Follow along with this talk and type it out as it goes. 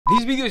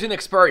This video is an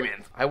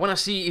experiment. I want to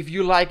see if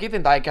you like it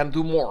and I can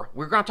do more.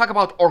 We're gonna talk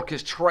about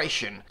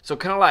orchestration. So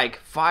kind of like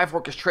 5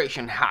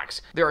 orchestration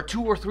hacks. There are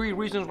 2 or 3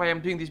 reasons why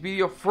I'm doing this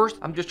video. First,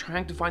 I'm just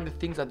trying to find the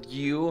things that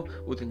you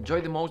would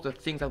enjoy the most, the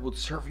things that would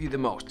serve you the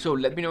most. So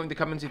let me know in the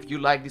comments if you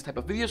like this type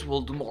of videos.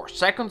 We'll do more.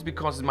 Second,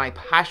 because it's my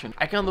passion.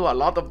 I can do a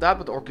lot of that,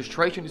 but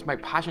orchestration is my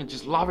passion.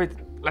 Just love it.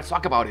 Let's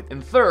talk about it.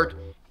 And third,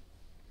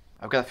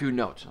 I've got a few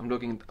notes. I'm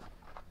looking.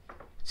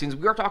 Since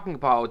we are talking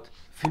about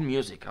film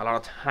music a lot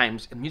of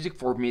times and music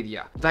for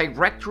media,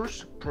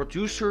 directors,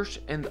 producers,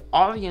 and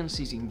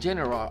audiences in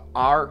general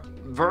are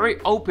very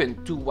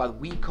open to what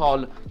we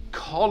call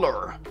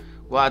color,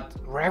 what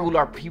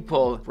regular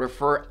people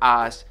refer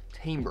as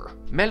timbre.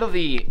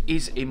 Melody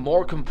is a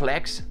more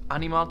complex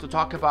animal to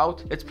talk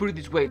about. Let's put it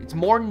this way, it's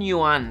more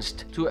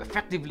nuanced to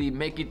effectively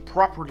make it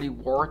properly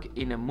work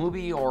in a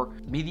movie or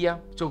media.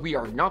 So we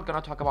are not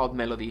gonna talk about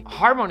melody.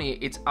 Harmony,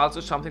 it's also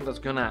something that's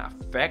gonna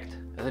affect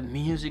the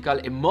musical,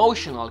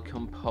 emotional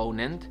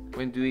component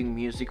when doing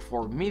music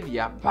for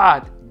media,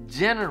 but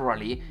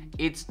generally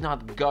it's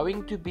not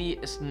going to be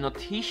as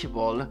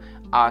noticeable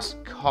as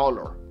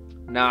color.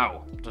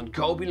 Now, don't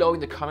go below in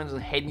the comments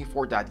and hate me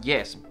for that.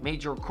 Yes,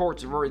 major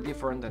chords are very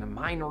different than a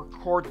minor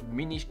chord,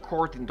 diminished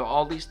chord, and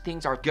all these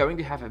things are going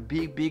to have a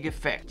big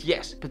effect.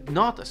 Yes, but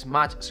not as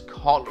much as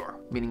color,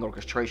 meaning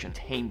orchestration,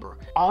 timbre.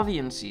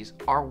 Audiences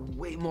are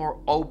way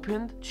more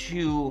open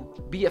to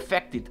be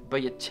affected by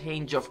a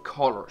change of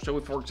color. So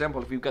if, for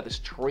example, if we've got the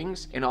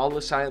strings and all of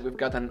a sudden we've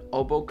got an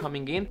oboe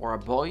coming in or a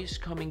voice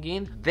coming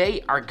in,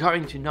 they are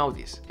going to know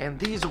this. And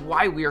this is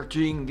why we are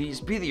doing this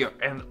video,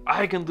 and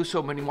I can do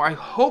so many more. I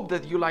hope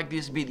that you like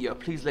this video.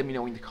 Please let me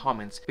know in the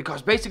comments,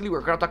 because basically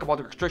we're gonna talk about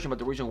orchestration, but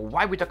the reason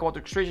why we talk about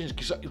orchestration is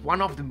because it's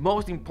one of the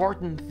most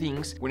important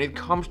things when it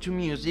comes to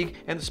music,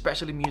 and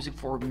especially music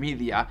for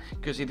media,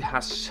 because it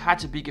has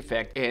such a big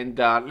effect. And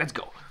let's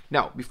go.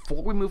 Now,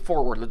 before we move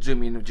forward, let's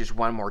zoom in just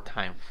one more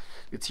time.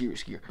 It's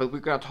serious here, but we're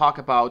gonna talk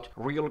about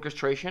real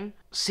orchestration.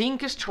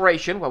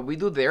 Syncestration, what we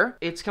do there,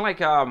 it's kind of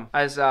like,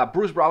 as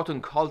Bruce Broughton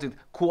called it,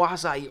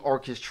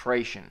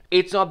 quasi-orchestration.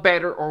 It's not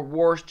better or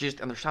worse, just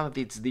understand that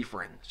it's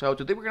different. So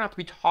today we're gonna have to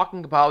be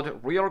talking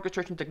about real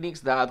orchestration techniques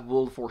that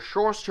will for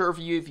sure serve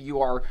you if you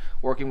are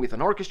working with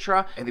an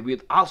orchestra, and it will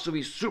also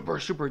be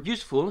super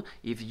useful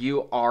if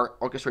you are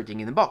orchestrating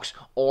in the box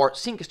or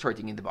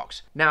syncestrating in the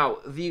box. Now,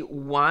 the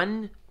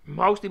one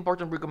most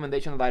important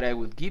recommendation that I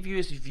would give you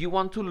is if you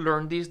want to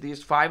learn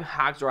these 5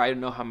 hacks, or I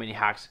don't know how many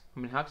hacks.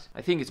 How many hacks?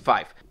 I think it's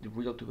 5. The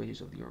real 2 bases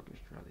of the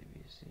orchestra.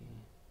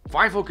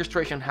 5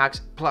 orchestration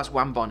hacks plus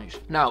 1 bonus.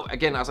 Now,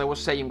 again, as I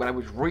was saying, what I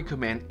would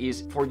recommend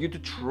is for you to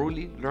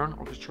truly learn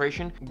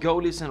orchestration, go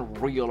listen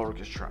real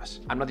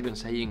orchestras. I'm not even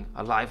saying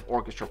a live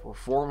orchestra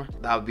perform,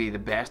 that would be the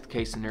best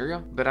case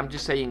scenario, but I'm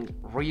just saying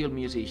real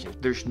musicians.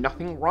 There's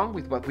nothing wrong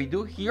with what we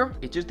do here,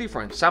 it's just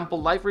different.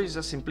 Sample library is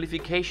a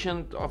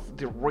simplification of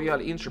the real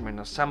instrument.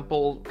 A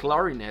sample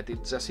clarinet,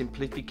 it's a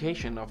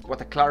simplification of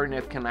what a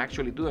clarinet can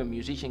actually do, a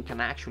musician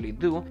can actually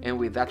do, and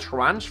with that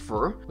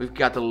transfer, we've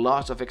got a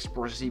loss of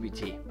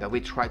expressivity that we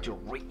try to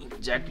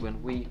re-inject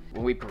when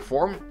we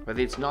perform, but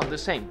it's not the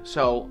same.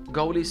 So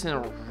go listen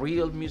to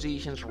real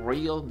musicians,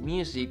 real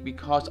music,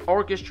 because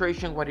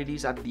orchestration, what it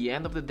is at the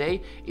end of the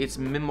day, it's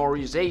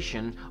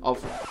memorization of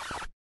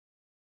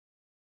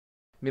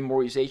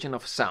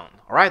sound.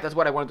 All right, that's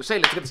what I wanted to say.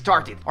 Let's get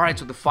started. All right,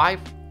 so the 5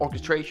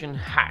 orchestration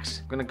hacks.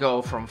 I'm gonna go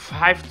from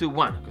 5 to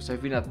 1 because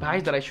I've been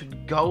advised that I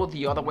should go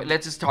the other way.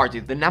 Let's start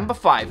it. The number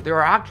 5, there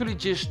are actually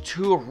just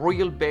 2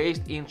 real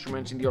based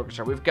instruments in the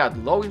orchestra. We've got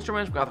low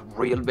instruments, we've got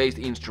real based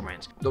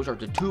instruments. Those are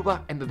the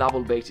tuba and the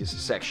double basses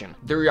section.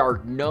 There are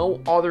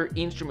no other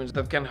instruments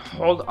that can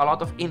hold a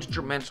lot of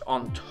instruments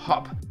on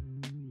top.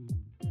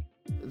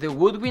 The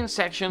woodwind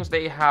sections,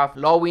 they have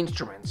low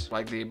instruments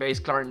like the bass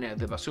clarinet,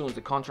 the bassoons,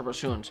 the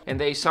contrabassoons, and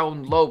they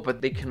sound low,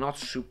 but they cannot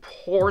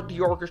support the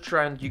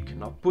orchestra, and you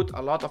cannot put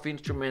a lot of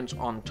instruments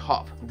on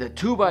top. The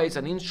tuba is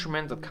an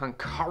instrument that can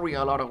carry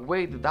a lot of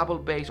weight. The double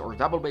bass or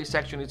double bass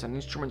section is an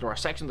instrument or a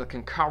section that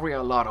can carry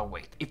a lot of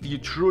weight. If you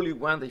truly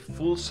want a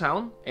full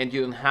sound and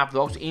you don't have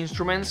those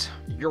instruments,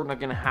 you're not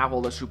gonna have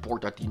all the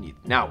support that you need.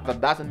 Now, that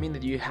doesn't mean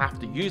that you have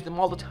to use them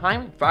all the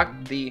time. In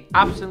fact, the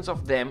absence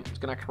of them is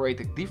gonna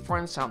create a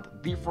different sound,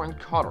 different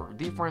color,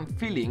 different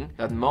feeling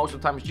that most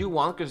of the times you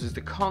want, because it's the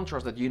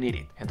contrast that you need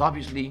it. And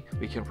obviously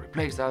we can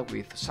replace that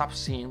with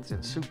sub-synths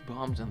and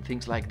sub-bombs and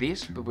things like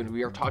this, but when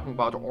we are talking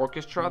about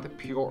orchestra, the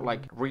pure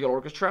like real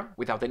orchestra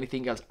without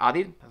anything else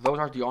added, those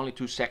are the only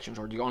 2 sections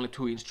or the only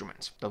 2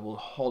 instruments that will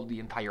hold the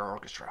entire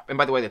orchestra. And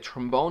by the way, the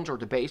trombones or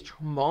the bass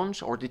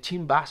trombones or the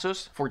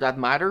timbassos for that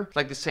matter,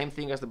 like the same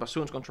thing as the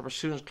bassoons,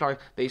 contrabassoons, clarinet,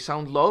 they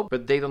sound low,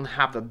 but they don't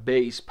have the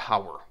bass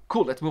power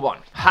Cool, let's move on.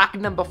 Hack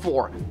number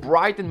 4,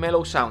 bright and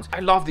mellow sounds.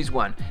 I love this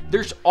one.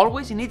 There's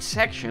always in each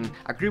section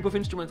a group of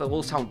instruments that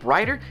will sound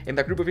brighter and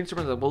a group of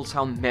instruments that will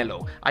sound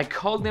mellow. I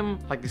call them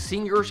like the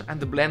singers and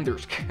the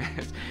blenders.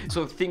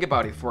 So think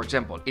about it. For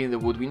example, in the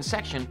woodwind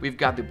section, we've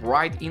got the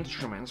bright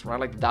instruments, right?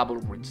 Like the double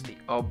reeds, the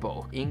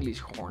oboe, English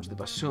horns, the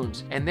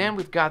bassoons. And then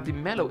we've got the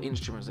mellow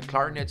instruments, the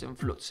clarinets and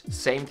flutes.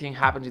 Same thing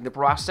happens in the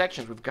brass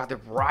sections. We've got the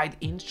bright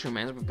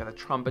instruments, we've got the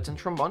trumpets and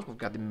trombones, we've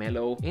got the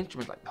mellow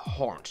instruments like the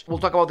horns. We'll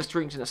talk about the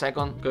strings in a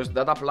second because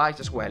that applies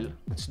as well.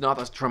 It's not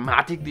as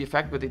dramatic the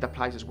effect, but it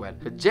applies as well.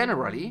 But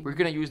generally, we're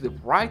gonna use the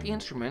bright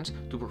instruments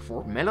to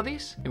perform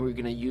melodies, and we're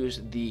gonna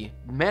use the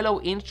mellow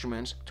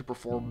instruments to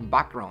perform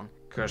background,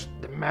 because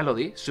the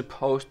melody is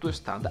supposed to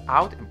stand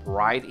out and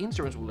bright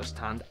instruments will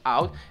stand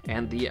out,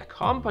 and the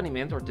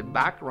accompaniment or the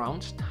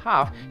background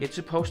stuff is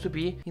supposed to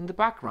be in the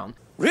background.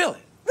 Really?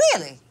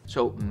 Really?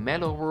 So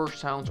mellower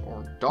sounds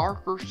or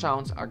darker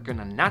sounds are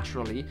gonna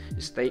naturally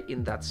stay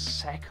in that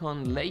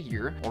second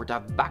layer or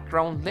that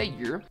background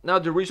layer. Now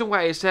the reason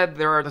why I said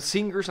there are the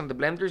singers and the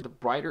blenders, the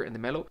brighter and the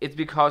mellow, it's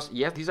because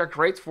yes, these are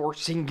great for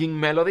singing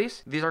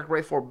melodies, these are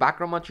great for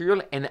background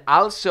material, and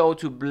also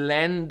to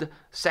blend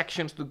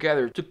sections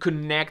together, to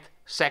connect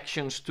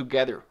sections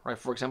together, right?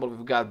 For example,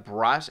 we've got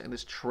brass and the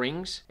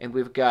strings, and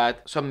we've got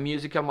some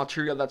musical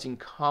material that's in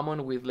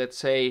common with, let's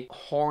say,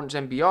 horns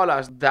and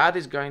violas. That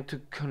is going to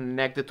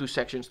connect the two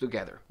sections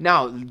together.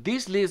 Now,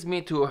 this leads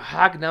me to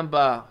hack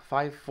number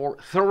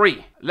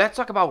 543. Let's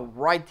talk about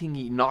writing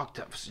in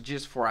octaves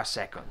just for a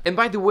second. And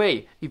by the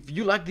way, if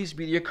you like this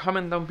video,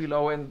 comment down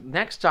below, and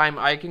next time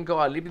I can go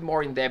a little bit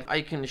more in depth.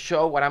 I can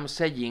show what I'm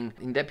saying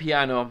in the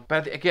piano.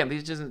 But again,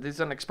 this is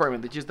an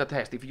experiment. It's just a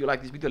test. If you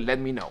like this video, let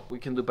me know. We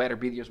can do better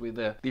videos with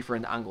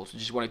different angles.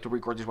 Just wanted to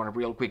record this one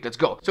real quick. Let's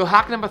go. So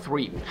hack number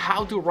 3,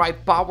 how to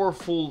write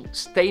powerful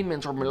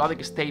statements or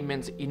melodic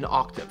statements in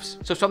octaves.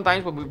 So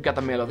sometimes when we've got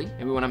a melody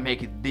and we want to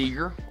make it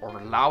bigger or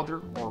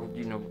louder or,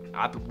 you know,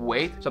 add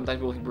weight,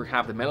 sometimes we'll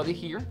have the melody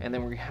here and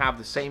then we have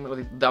the same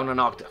melody down an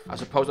octave.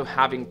 As opposed to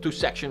having two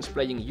sections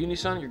playing in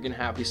unison, you're gonna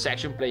have this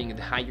section playing in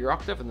the higher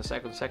octave and the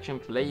second section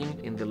playing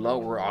in the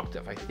lower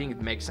octave. I think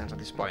it makes sense at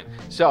this point.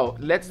 So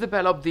let's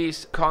develop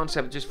this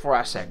concept just for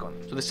a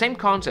second. So the same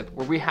concept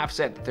where we have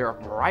said there are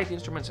bright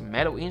instruments and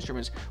mellow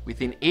instruments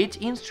within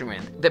each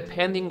instrument,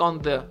 depending on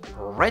the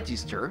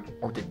register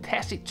or the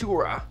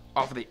tessitura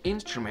of the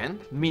instrument,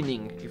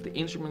 meaning if the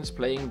instrument is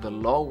playing the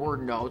lower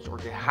notes or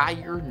the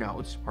higher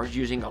notes, or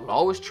using a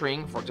low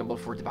string, for example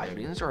for the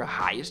violins, or a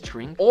high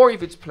string, or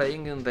if it's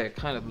playing in the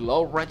kind of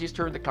low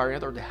register of the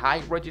clarinet or the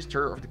high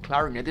register of the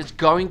clarinet, it's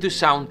going to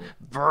sound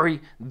very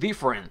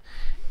different.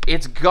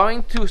 It's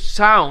going to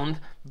sound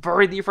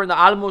very different,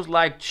 almost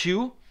like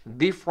two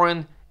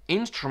different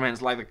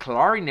instruments. Like the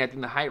clarinet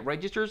in the high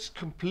registers,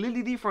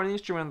 completely different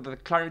instrument than the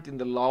clarinet in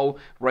the low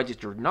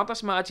register. Not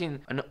as much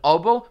in an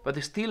oboe,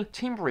 but still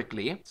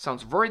timbrically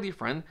sounds very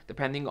different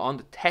depending on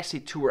the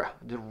tessitura,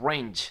 the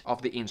range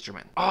of the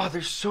instrument. Oh,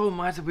 there's so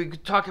much that we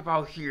could talk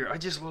about here. I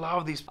just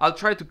love this. I'll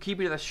try to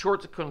keep it as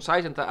short,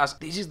 concise, and as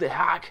this is the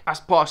hack as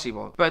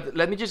possible. But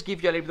let me just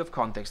give you a little bit of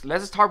context.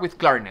 Let's start with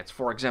clarinets,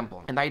 for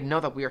example. And I know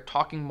that we are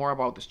talking more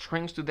about the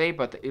strings today,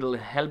 but it'll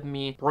help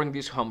me bring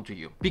this home to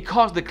you.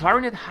 Because the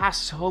clarinet has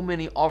so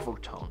many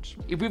overtones.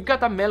 If we've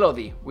got a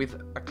melody with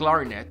a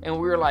clarinet and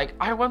we're like,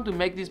 I want to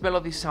make this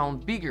melody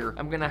sound bigger,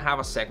 I'm gonna have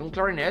a second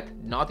clarinet,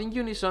 not in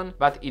unison,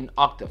 but in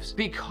octaves.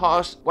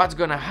 Because what's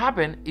gonna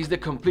happen is the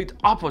complete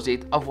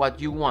opposite of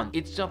what you want.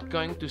 It's not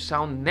going to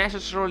sound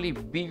necessarily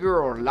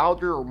bigger or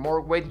louder or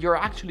more weight. You're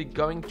actually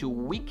going to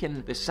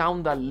weaken the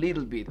sound a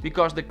little bit,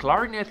 because the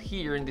clarinet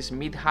here in this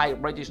mid-high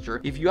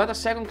register, if you add a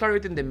second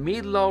clarinet in the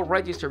mid-low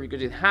register,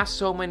 because it has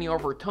so many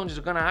overtones,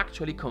 it's gonna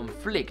actually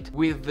conflict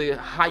with the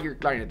higher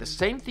clarinet. The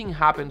same thing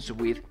happens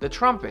with the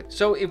trumpet.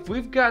 So if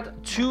we've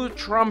got two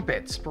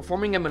trumpets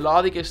performing a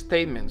melodic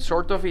statement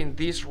sort of in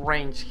this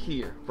range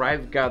here, right?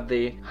 We've got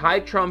the high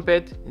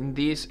trumpet in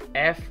this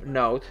F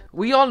note.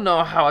 We all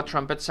know how a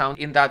trumpet sounds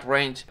in that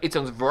range. It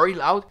sounds very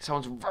loud, it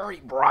sounds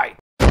very bright.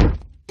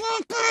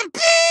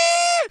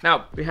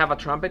 Now, we have a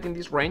trumpet in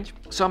this range.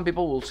 Some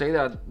people will say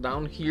that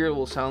down here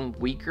will sound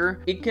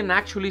weaker. It can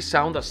actually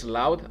sound as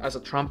loud as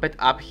a trumpet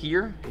up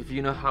here, if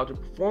you know how to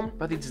perform,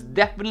 but it's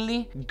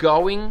definitely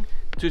going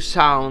to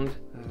sound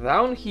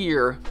down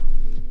here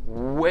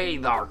way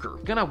darker.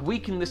 Gonna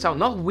weaken the sound,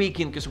 not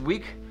weaken, because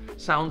weak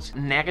sounds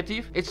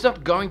negative. It's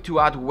not going to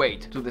add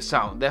weight to the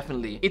sound,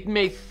 definitely. It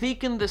may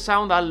thicken the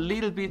sound a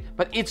little bit,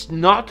 but it's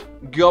not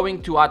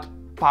going to add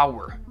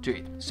power to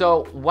it.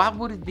 So what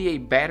would be a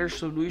better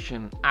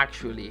solution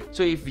actually?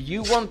 So if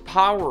you want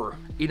power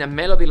in a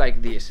melody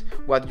like this,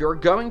 what you're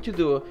going to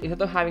do,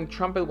 instead of having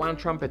trumpet 1 and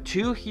trumpet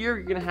 2 here,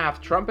 you're gonna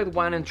have trumpet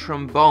 1 and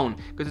trombone,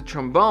 because the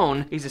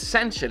trombone is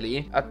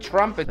essentially a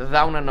trumpet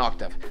down an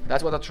octave.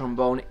 That's what a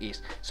trombone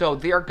is. So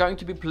they are going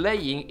to be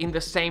playing in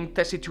the same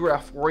tessitura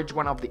for each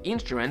one of the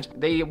instruments.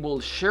 They will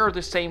share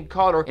the same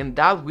color, and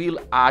that will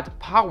add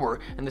power.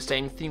 And the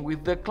same thing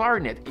with the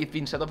clarinet. If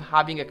instead of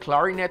having a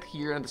clarinet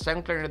here and the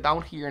second clarinet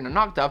down here, here in an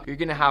octave, you're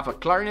gonna have a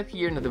clarinet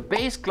here and the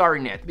bass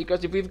clarinet,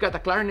 because if we've got a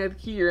clarinet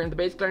here and the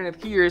bass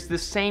clarinet here, it's the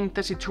same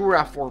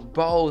tessitura for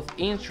both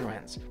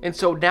instruments. And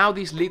so now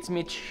this leads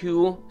me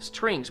to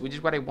strings, which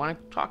is what I wanted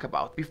to talk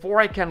about. Before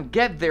I can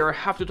get there, I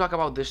have to talk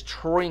about the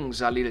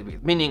strings a little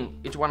bit,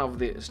 meaning each one of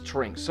the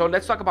strings. So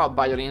let's talk about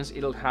violins.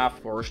 It'll have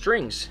 4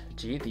 strings: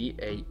 G, D,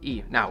 A,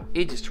 E. Now,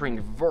 each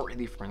string very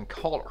different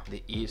color.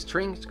 The E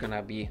string is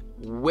gonna be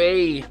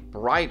way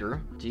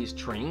brighter. G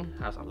string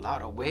has a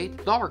lot of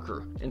weight,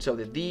 darker. And so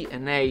the D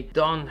and A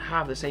don't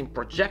have the same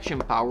projection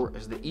power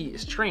as the E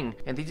string.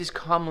 And this is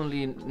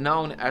commonly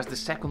known as the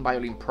second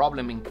violin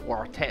problem in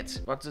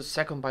quartets. What's the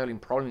second violin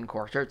problem in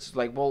quartets? It's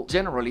like, well,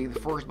 generally the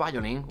first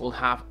violin will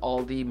have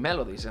all the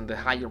melodies and the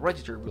higher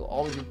register will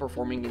always be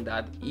performing in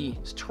that E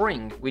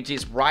string, which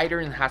is brighter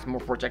and has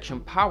more projection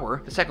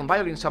power. The second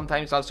violin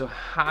sometimes also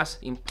has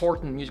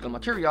important musical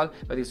material,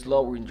 but it's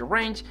lower in the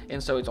range,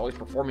 and so it's always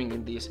performing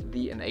in these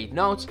D and A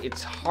notes.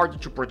 It's harder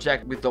to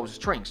project with those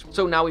strings.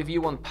 So now if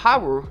you want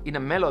power in a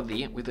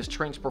melody with the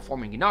strings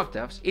performing in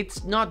octaves,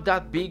 it's not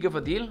that big of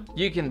a deal.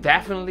 You can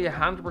definitely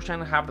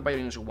 100% have the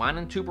violins 1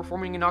 and 2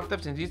 performing in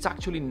octaves, and it's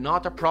actually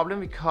not a problem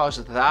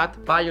because that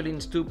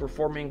violins 2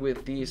 performing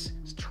with these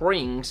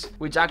strings,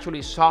 which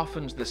actually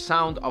softens the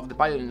sound of the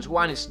violins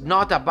 1, is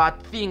not a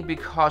bad thing,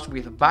 because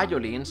with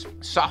violins,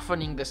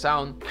 softening the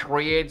sound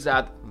creates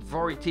that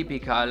very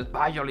typical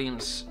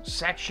violins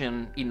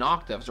section in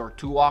octaves or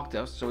 2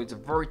 octaves, so it's a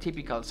very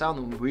typical sound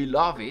and we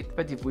love it.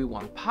 But if we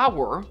want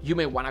power, you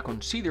may want to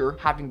consider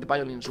having the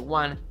violins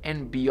 1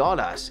 and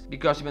violas,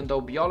 because even though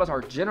violas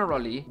are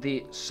generally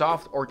the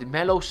soft or the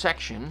mellow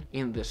section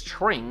in the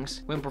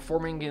strings, when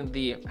performing in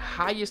the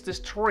highest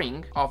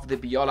string of the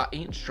viola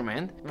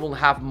instrument, will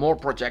have more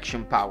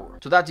projection power.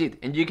 So that's it.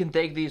 And you can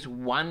take this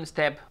one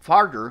step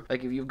farther.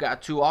 Like if you've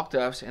got 2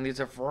 octaves and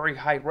it's a very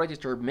high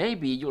register,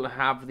 maybe you'll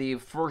have the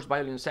first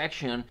violin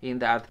section in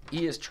that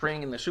E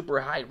string in the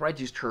super high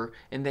register,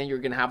 and then you're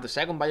gonna have the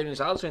second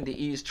violins also in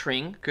the E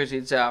string because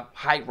it's a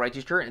high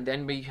register, and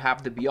then we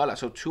have the viola.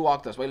 So 2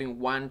 octaves, violin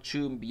 1,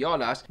 2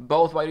 violas.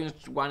 Both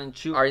violins 1 and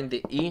 2 are in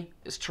the E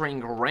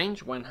string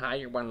range, one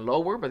higher, one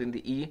lower, but in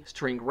the E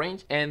string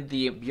range, and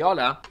the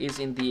viola is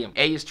in the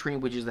A string,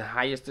 which is the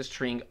highest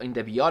string in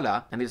the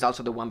viola, and it's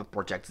also the one that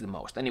projects the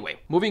most. Anyway,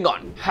 moving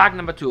on. Hack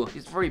number 2.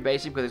 It's very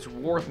basic, but it's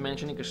worth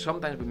mentioning because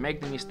sometimes we make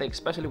the mistake,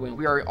 especially when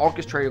we are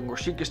orchestrating or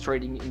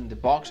sequestrating in the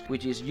box,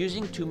 which is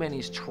using too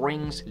many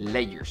strings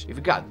layers. If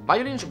you got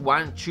violins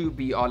 1, 2,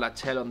 viola,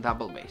 cello, and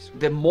double bass,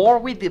 the more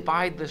we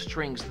divide the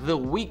strings, the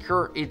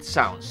weaker it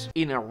sounds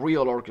in a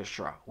real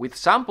orchestra. With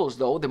samples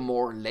though, the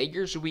more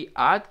layers we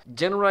add,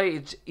 generally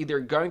it's either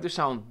going to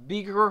sound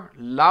bigger,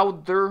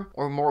 louder,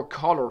 or more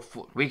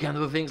colorful. We can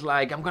do things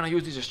like, I'm gonna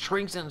use these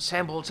strings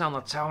ensemble sound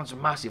that sounds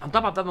massive. On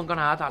top of that, I'm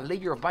gonna add a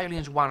layer of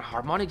violins 1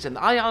 harmonics, and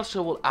I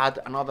also will add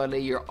another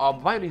layer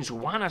of violins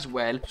 1 as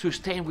well,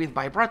 sustained with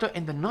vibrato,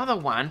 and another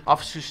one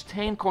of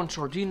sustained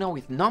concertino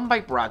with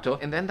non-vibrato.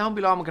 And then down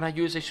below, I'm gonna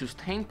use a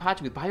sustained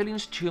patch with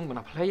violins 2. I'm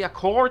gonna play a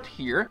chord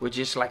here, which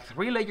is like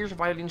 3 layers of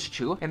violins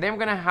 2, and then I'm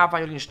gonna have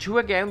violins 2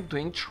 again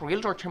doing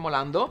trills or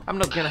tremolando. I'm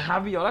not gonna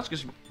have violas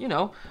because, you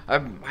know,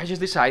 I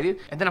just decided.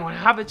 And then I'm gonna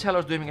have the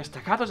cellos doing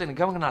staccatos, and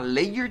again I'm gonna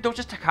layer those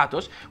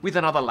staccatos with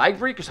another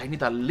library because I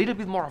need a little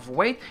bit more of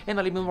weight and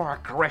a little bit more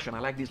aggression. I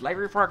like this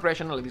library for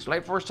aggression, I like this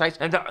library for size,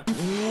 and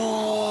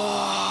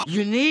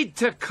you need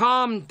to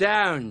calm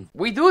down.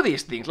 We do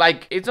these things,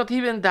 like it's not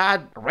even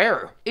that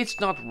rare. It's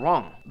not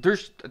wrong.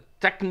 There's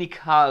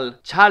technical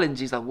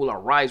challenges that will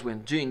arise when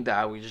doing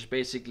that, which is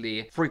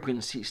basically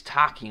frequency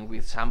stacking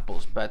with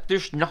samples, but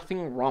there's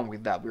nothing wrong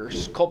with that. We're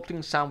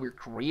sculpting sound, we're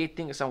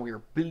creating a sound,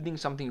 we're building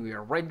something, we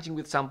are arranging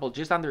with samples.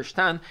 Just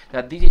understand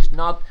that this is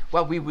not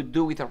what we would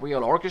do with a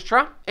real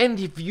orchestra, and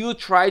if you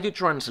try to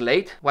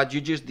translate what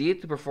you just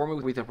did to perform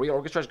it with a real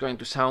orchestra, it's going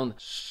to sound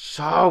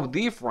so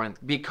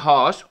different,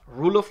 because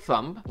rule of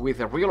thumb with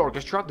a real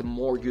orchestra, the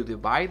more you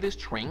divide the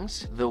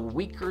strings, the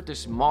weaker, the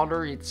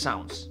smaller it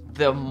sounds.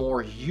 The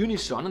more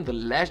unison and the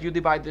less you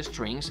divide the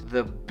strings,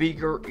 the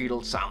bigger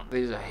it'll sound.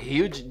 This is a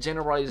huge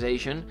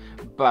generalization,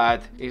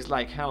 but it's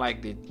like kind of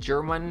like the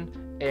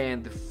German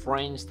and the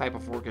French type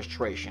of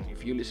orchestration.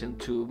 If you listen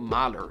to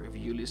Mahler, if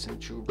you listen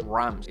to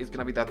Brahms, it's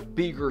gonna be that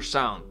bigger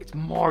sound. It's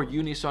more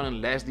unison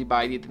and less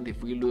divided. And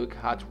if we look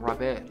at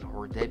Ravel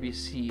or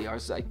Debussy,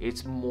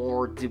 it's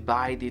more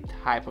divided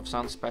type of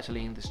sound,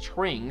 especially in the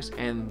strings,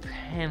 and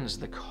hence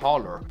the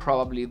color.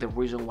 Probably the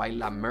reason why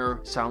La Mer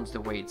sounds the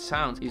way it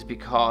sounds is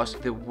because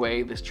the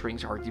way the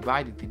strings are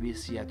divided,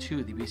 Debussy at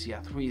 2, Debussy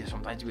at 3,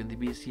 sometimes even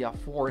Debussy at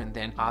 4, and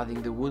then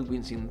adding the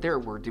woodwinds in there,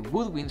 where the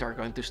woodwinds are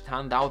going to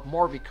stand out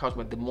more because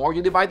what the more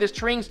you divide the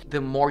strings, the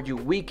more you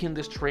weaken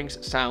the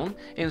strings sound.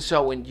 And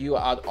so when you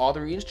add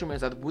other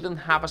instruments that wouldn't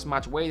have as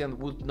much weight and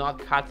would not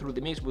cut through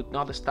the mix, would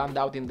not stand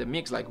out in the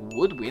mix, like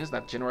woodwinds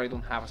that generally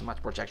don't have as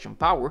much projection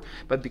power,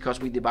 but because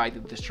we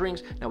divided the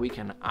strings, now we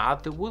can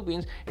add the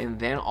woodwinds and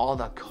then all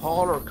that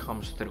color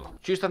comes through.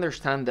 Just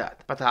understand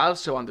that. But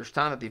also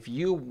understand that if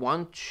you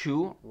want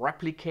to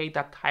replicate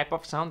that type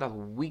of sound, that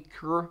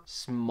weaker,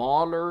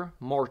 smaller,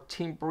 more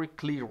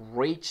timbrically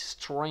rich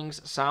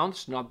strings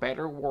sounds, not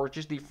better or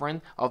just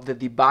different, of the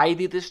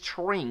divided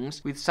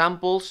strings with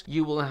samples,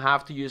 you will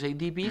have to use a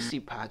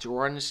DBC patch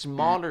or a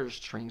smaller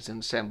strings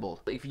ensemble.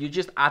 If you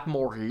just add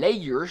more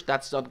layers,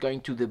 that's not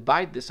going to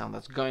divide the sound,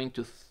 that's going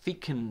to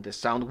thicken the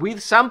sound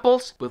with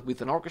samples, but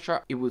with an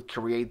orchestra, it would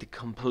create the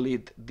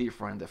complete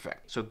different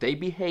effect. So they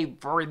behave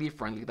very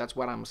differently, that's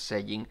what I'm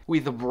saying.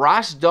 With the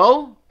brass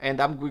though, and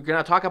we're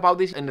gonna talk about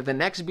this in the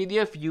next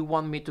video if you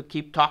want me to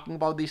keep talking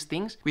about these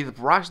things. With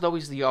brass though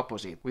is the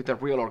opposite. With a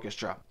real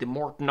orchestra, the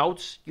more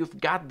notes you've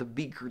got, the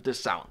bigger the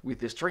sound. With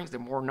the strings, the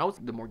more notes,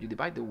 the more you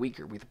divide, the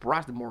weaker. With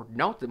brass, the more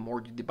notes, the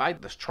more you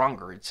divide, the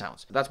stronger it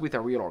sounds. That's with a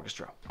real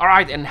orchestra.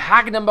 Alright, and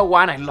hack number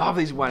one, I love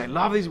this one, I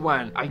love this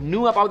one. I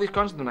knew about this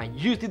concept and I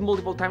used it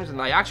multiple times,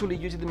 and I actually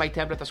use it in my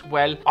template as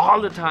well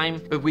all the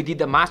time. But we did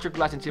a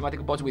masterclass in cinematic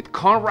composition with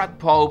Conrad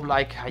Pope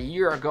like a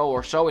year ago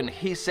or so, and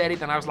he said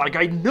it and I was like,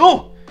 I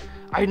know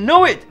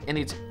it! And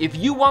it's, if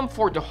you want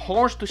for the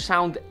horns to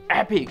sound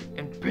epic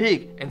and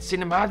big and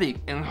cinematic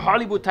and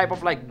Hollywood type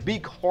of like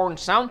big horn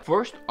sound,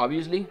 first,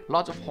 obviously,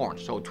 lots of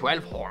horns, so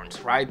 12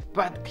 horns, right?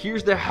 But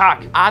here's the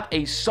hack. Add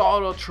a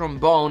solo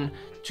trombone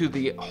to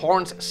the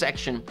horns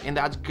section, and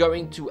that's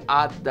going to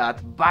add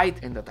that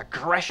bite and that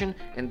aggression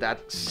and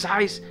that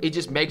size. It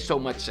just makes so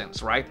much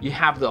sense, right? You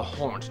have the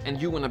horns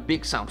and you want a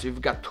big sound, so you've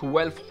got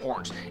 12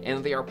 horns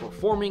and they are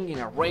performing in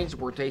a range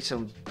where they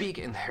sound big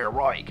and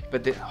heroic.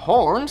 But the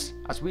horns,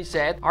 as we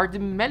said, are the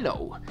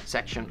mellow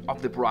section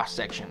of the brass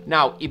section.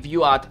 Now, if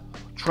you add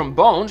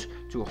trombones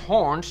to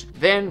horns,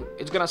 then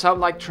it's gonna sound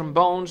like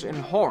trombones and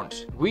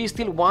horns. We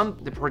still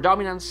want the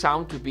predominant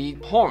sound to be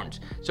horns.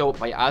 So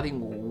by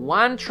adding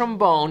one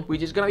trombone,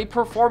 which is gonna be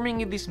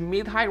performing in this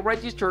mid-high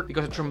register,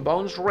 because the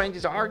trombone's range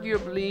is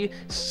arguably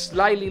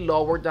slightly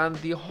lower than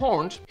the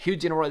horns.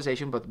 Huge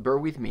generalization, but bear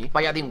with me.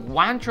 By adding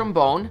one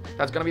trombone,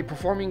 that's gonna be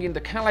performing in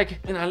the kind of like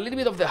in a little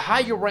bit of the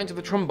higher range of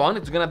the trombone.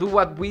 It's gonna do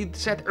what we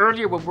said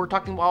earlier when we were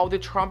talking about the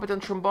trumpet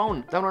and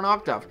trombone, down an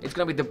octave. It's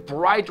gonna be the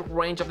bright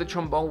range of the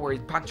trombone where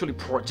it actually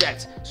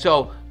projects.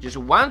 So just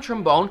one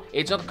trombone,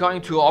 it's not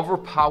going to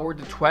overpower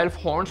the 12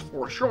 horns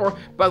for sure,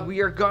 but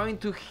we are going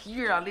to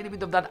hear a little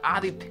bit of that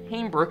added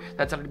timbre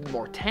that's a little bit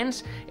more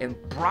tense and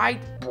bright,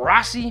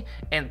 brassy,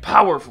 and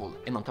powerful.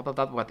 And on top of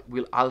that, what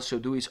we'll also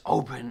do is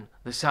open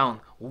the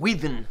sound,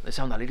 widen the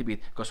sound a little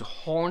bit, because the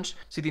horns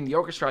sit in the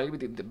orchestra a little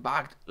bit in the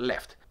back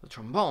left. The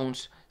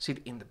trombones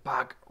sit in the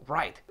back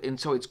right. And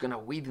so it's gonna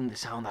widen the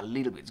sound a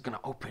little bit. It's gonna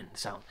open the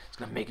sound. It's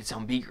gonna make it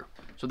sound bigger.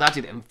 So that's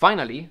it. And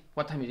finally,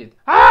 what time is it?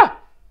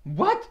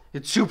 What?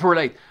 It's super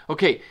late.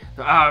 Okay,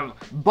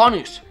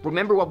 bonus.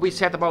 Remember what we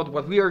said about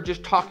what we are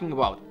just talking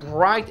about.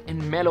 Bright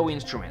and mellow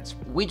instruments.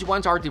 Which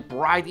ones are the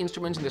bright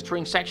instruments in the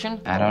string section?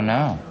 I don't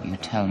know. You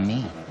tell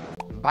me.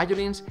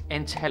 Violins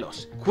and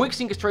cellos. Quick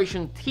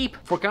orchestration tip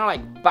for kind of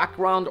like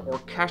background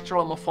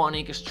orchestral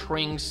homophonic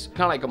strings,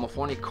 kind of like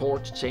homophonic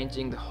chords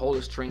changing the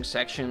whole string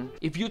section.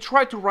 If you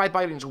try to write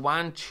violins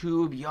 1,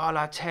 2,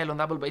 viola, cello,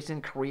 double bass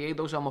and create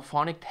those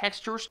homophonic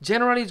textures,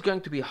 generally it's going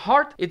to be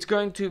hard. It's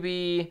going to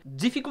be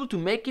difficult to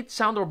make it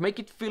sound or make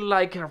it feel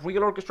like a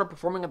real orchestra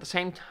performing at the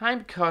same time,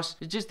 because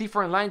it's just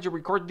different lines, you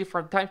record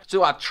different times.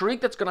 So a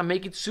trick that's gonna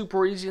make it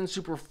super easy and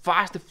super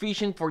fast,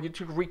 efficient for you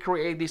to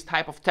recreate these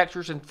type of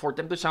textures and for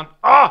them to sound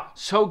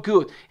so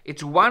good.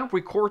 It's one,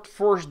 record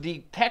first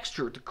the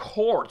texture, the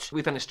chords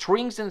with a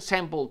strings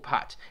ensemble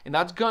patch, and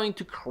that's going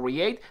to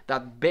create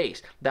that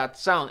bass, that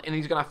sound, and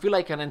it's gonna feel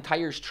like an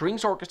entire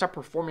strings orchestra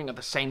performing at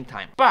the same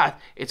time. But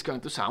it's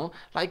going to sound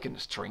like a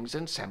strings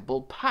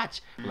ensemble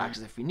patch, lacks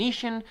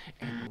definition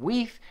and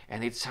width,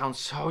 and it sounds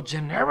so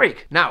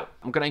generic. Now,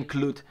 I'm gonna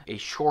include a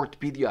short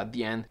video at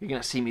the end. You're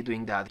gonna see me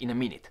doing that in a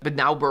minute. But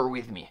now bear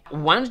with me.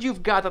 Once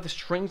you've got that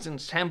strings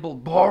ensemble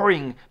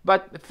boring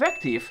but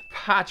effective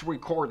patch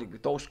recording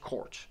with those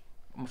chords,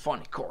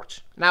 homophonic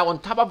chords. Now on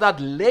top of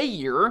that,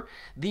 layer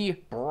the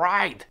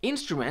bright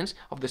instruments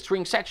of the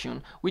string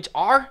section, which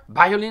are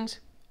violins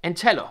and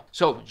cello.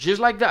 So just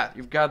like that,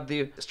 you've got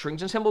the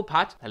strings ensemble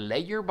patch, a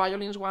layer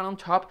violins one on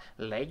top,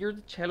 layer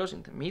the cellos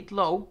in the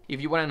mid-low. If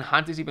you want to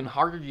enhance this even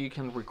harder, you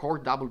can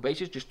record double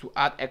basses just to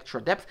add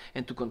extra depth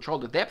and to control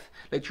the depth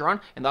later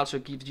on, and also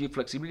gives you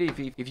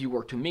flexibility if you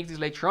were to mix this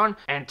later on.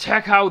 And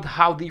check out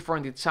how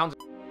different it sounds.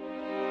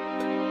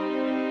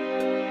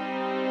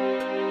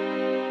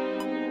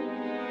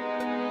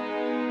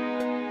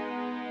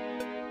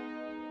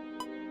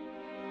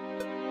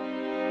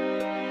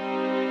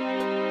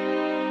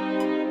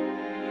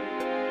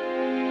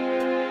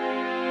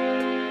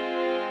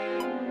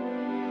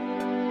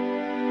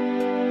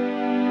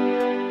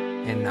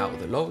 And now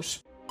the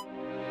lows.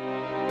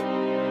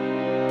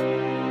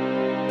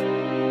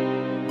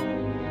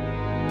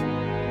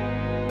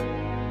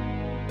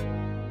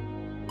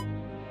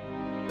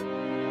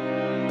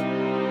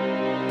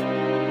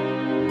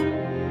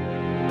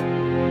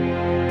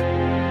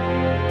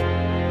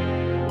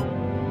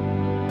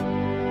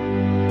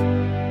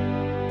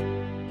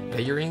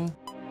 layering.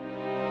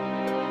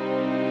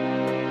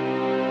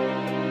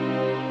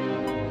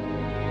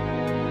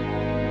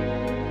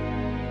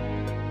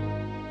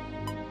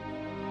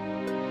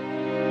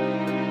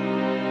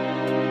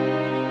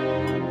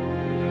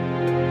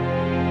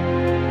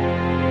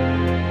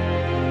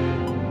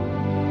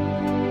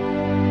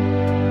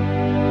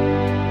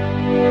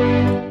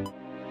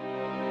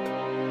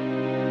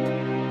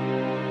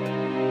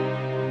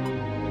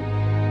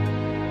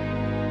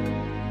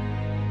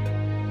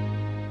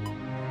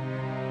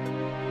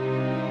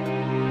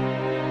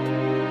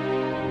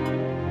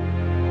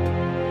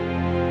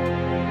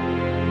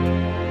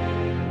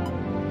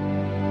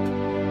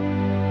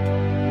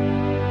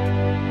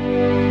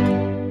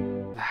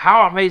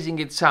 How amazing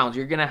it sounds.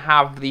 You're gonna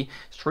have the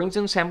strings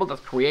ensemble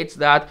that creates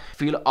that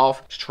feel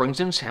of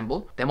strings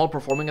ensemble, them all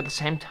performing at the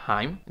same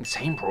time in the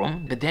same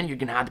room, but then you're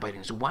gonna add the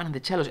violins, one and the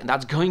cellos, and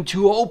that's going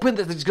to open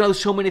it's gonna do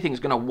so many things.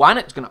 It's gonna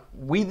it's gonna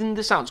widen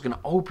the sound, it's gonna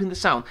open the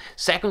sound.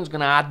 Second, it's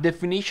gonna add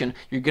definition.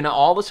 You're gonna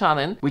all of a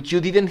sudden, which you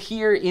didn't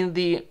hear in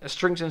the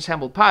strings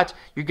ensemble part,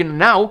 you're gonna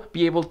now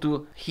be able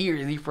to hear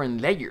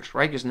different layers,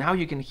 right? Because now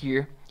you can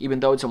hear, even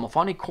though it's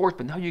homophonic chords,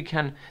 but now you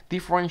can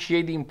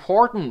differentiate the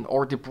important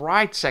or the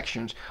bright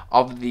sections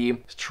of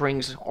the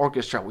strings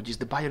orchestra, which is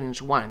the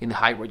violins one in the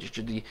high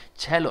register, the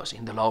cellos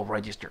in the low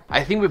register.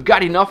 I think we've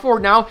got enough for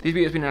now. This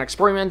video has been an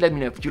experiment. Let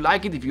me know if you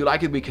like it. If you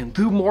like it, we can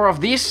do more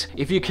of this.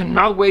 If you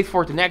cannot wait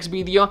for the next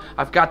video,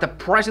 I've got a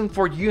present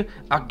for you,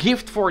 a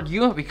gift for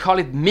you. We call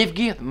it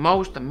Mifgi, the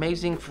most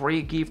amazing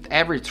free gift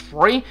ever. It's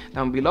free.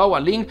 Down below, a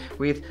link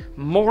with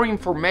more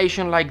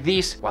information like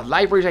this, what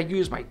libraries I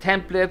use, my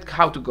template,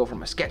 how to go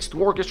from a sketch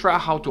to orchestra,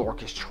 how to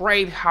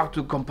orchestrate, how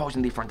to compose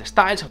in different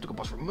styles, how to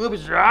compose for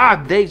movies.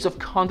 Days of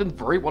content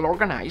very well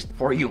organized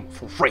for you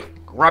for free.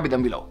 Grab it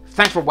down below.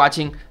 Thanks for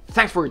watching.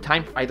 Thanks for your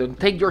time. I don't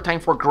take your time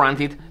for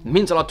granted. It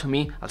means a lot to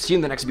me. I'll see you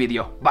in the next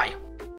video. Bye.